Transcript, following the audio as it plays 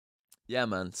Yeah,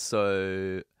 man.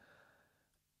 So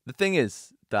the thing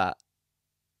is that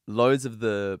loads of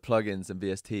the plugins and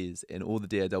VSTs in all the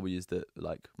DAWs that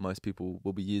like most people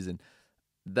will be using,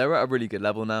 they're at a really good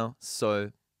level now.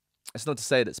 So it's not to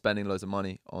say that spending loads of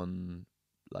money on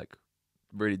like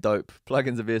really dope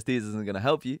plugins and VSTs isn't going to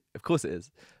help you. Of course it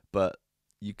is, but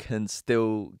you can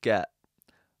still get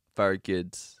very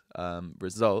good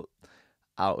result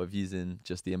out of using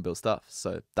just the inbuilt stuff.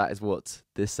 So that is what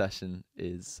this session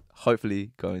is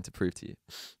hopefully going to prove to you.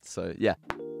 So yeah.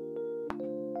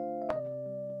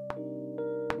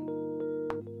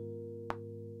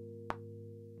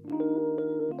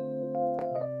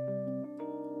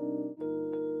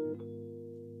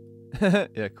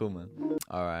 Yeah, cool, man.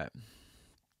 All right.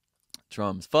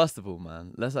 Drums. First of all,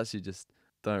 man, let's actually just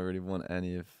don't really want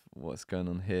any of what's going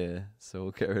on here, so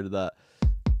we'll get rid of that.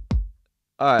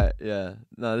 All right, yeah.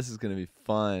 No, this is gonna be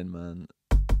fine, man.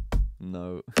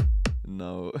 No,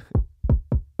 no.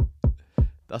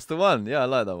 That's the one. Yeah, I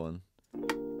like that one.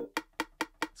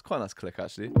 It's quite a nice click,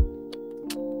 actually.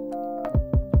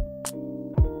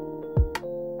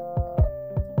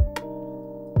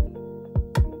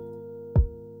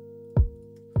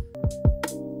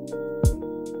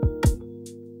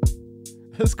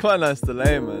 It's quite a nice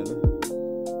delay, man.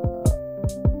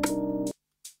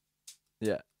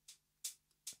 Yeah.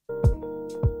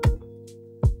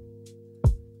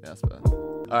 Yeah, that's better.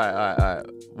 Alright.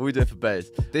 What are we doing for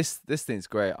bass? This thing's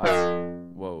great.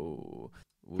 Whoa.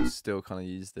 We'll still kind of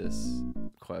use this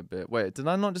quite a bit. Wait, did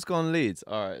I not just go on leads?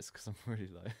 Alright, it's because I'm really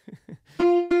low.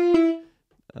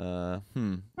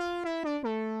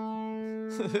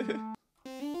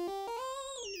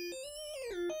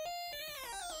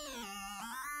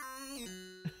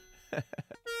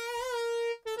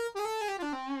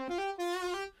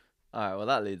 Alright, well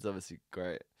that lead's obviously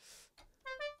great.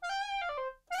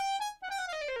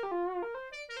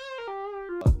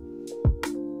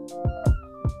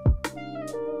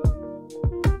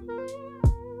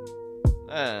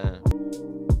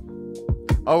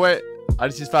 Oh wait, I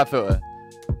just use Fab Filter.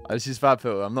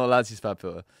 I'm not allowed to use Fab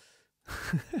Filter.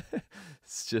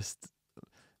 It's just,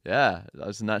 yeah, I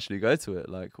just naturally go to it.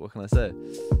 Like, what can I say?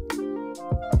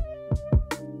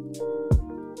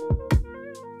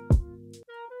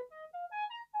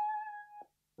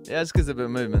 Yeah, it's because of a bit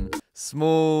of movement.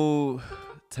 Small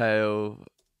tail.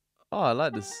 Oh, I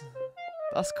like this.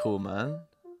 That's cool, man.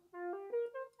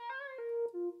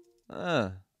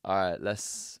 Alright,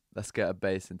 let's get a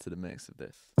bass into the mix of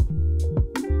this.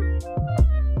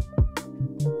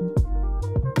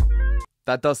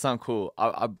 That does sound cool.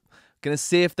 I'm gonna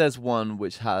see if there's one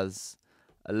which has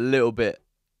a little bit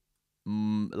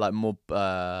like more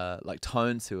like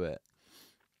tone to it.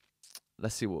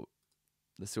 Let's see what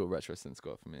RetroSynth's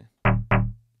got for me.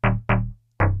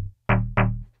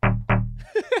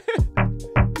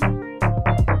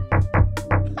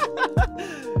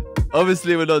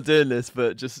 Obviously we're not doing this,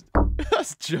 but just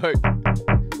that's a joke.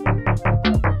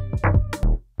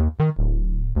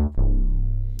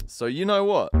 So you know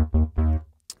what?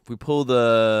 If we pull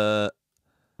the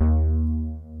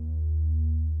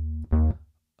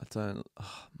oh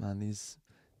man, these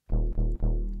I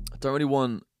don't really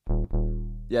want.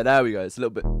 Yeah, there we go. It's a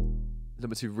little bit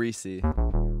too greasy.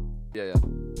 Yeah.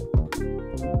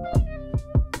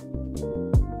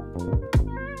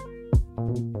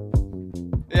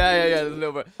 Yeah, a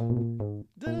little bit.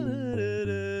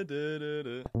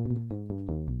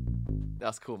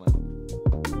 That's cool, man.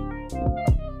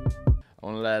 I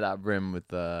want to layer that rim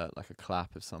with like a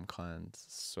clap of some kind.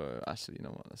 So actually, you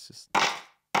know what? Let's just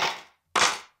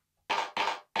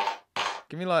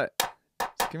give me like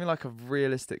a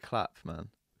realistic clap, man.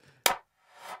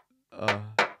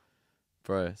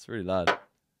 Bro, it's really loud.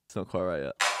 It's not quite right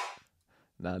yet.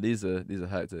 Nah, these are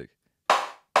hectic.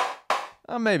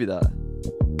 Maybe that.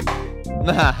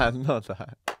 Nah, not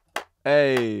that.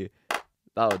 Hey,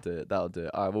 that'll do it.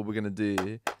 Alright, what we're gonna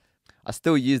do, I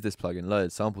still use this plugin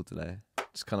loads, sample delay.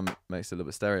 Just kind of makes it a little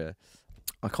bit stereo.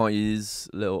 I can't use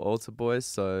little alter boys,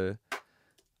 so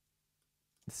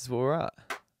this is where we're at.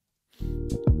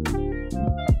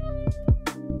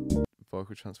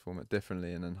 Vocal transform it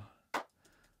differently and then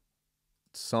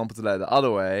sample delay the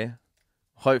other way.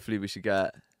 Hopefully we should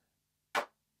get,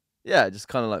 yeah, it just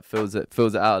kind of like fills it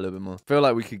out a little bit more. Feel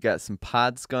like we could get some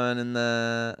pads going in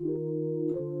there.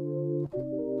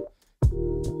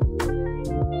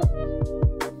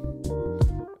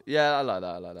 Yeah, I like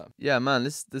that. Yeah, man,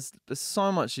 there's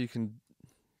so much you can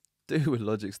do with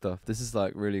Logic stuff. This is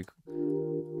like really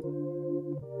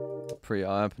pretty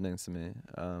eye-opening to me.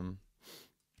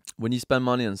 When you spend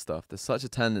money on stuff, there's such a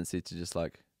tendency to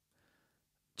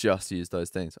just use those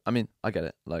things. I mean, I get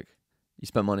it. Like, you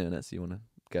spent money on it, so you want to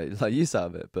get like use out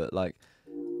of it. But like,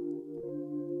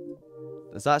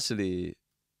 there's actually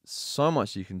so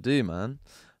much you can do, man.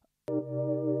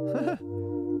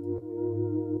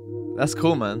 That's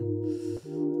cool, man.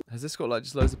 Has this got like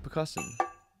just loads of percussion?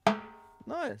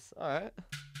 Nice. All right.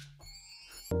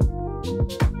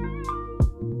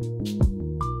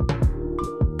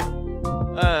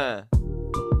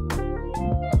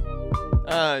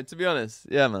 To be honest,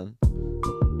 yeah, man.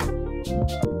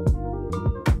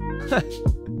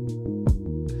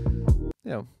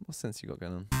 Yeah, what sense you got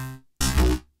going on?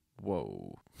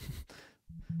 Whoa.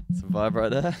 Some vibe right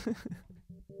there.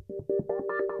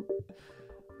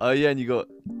 Oh yeah, and you got...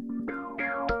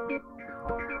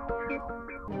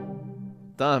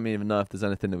 Don't even know if there's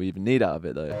anything that we even need out of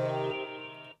it though.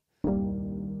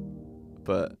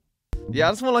 But yeah,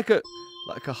 I just want like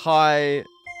a high...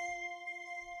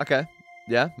 Okay,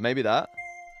 yeah, maybe that.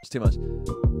 It's too much.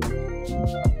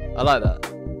 I like that.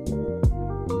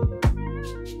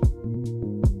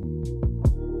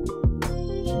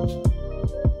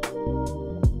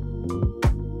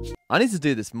 I need to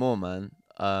do this more, man.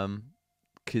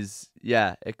 Cause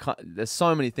yeah, there's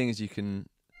so many things you can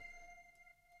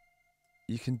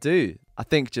do. I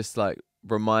think just like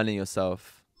reminding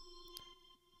yourself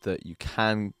that you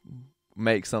can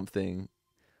make something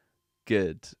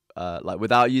good, like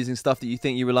without using stuff that you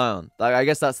think you rely on. Like I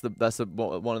guess that's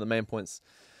one of the main points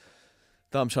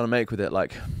that I'm trying to make with it.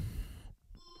 Like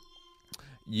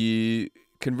you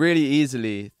can really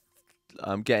easily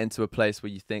get into a place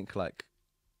where you think like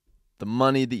the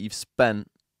money that you've spent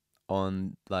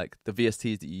on like the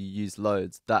VSTs that you use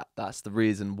loads, that's the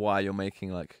reason why you're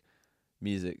making like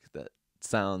music that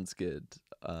sounds good,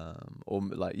 or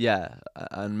like yeah,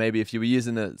 and maybe if you were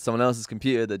using someone else's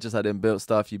computer that just had inbuilt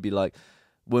stuff, you'd be like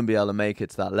wouldn't be able to make it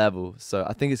to that level. So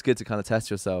I think it's good to kind of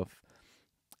test yourself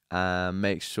and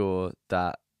make sure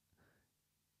that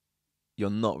you're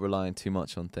not relying too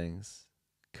much on things,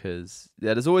 because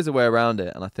yeah, there's always a way around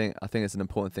it, and I think it's an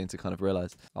important thing to kind of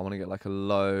realize. I want to get like a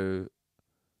low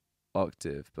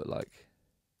octave, but like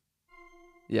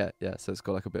yeah, so it's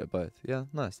got like a bit of both. Yeah,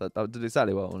 nice. That did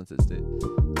exactly what I wanted it to do.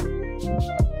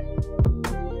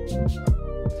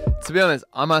 To be honest,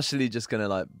 I'm actually just gonna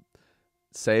like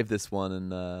save this one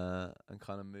and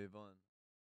kind of move on.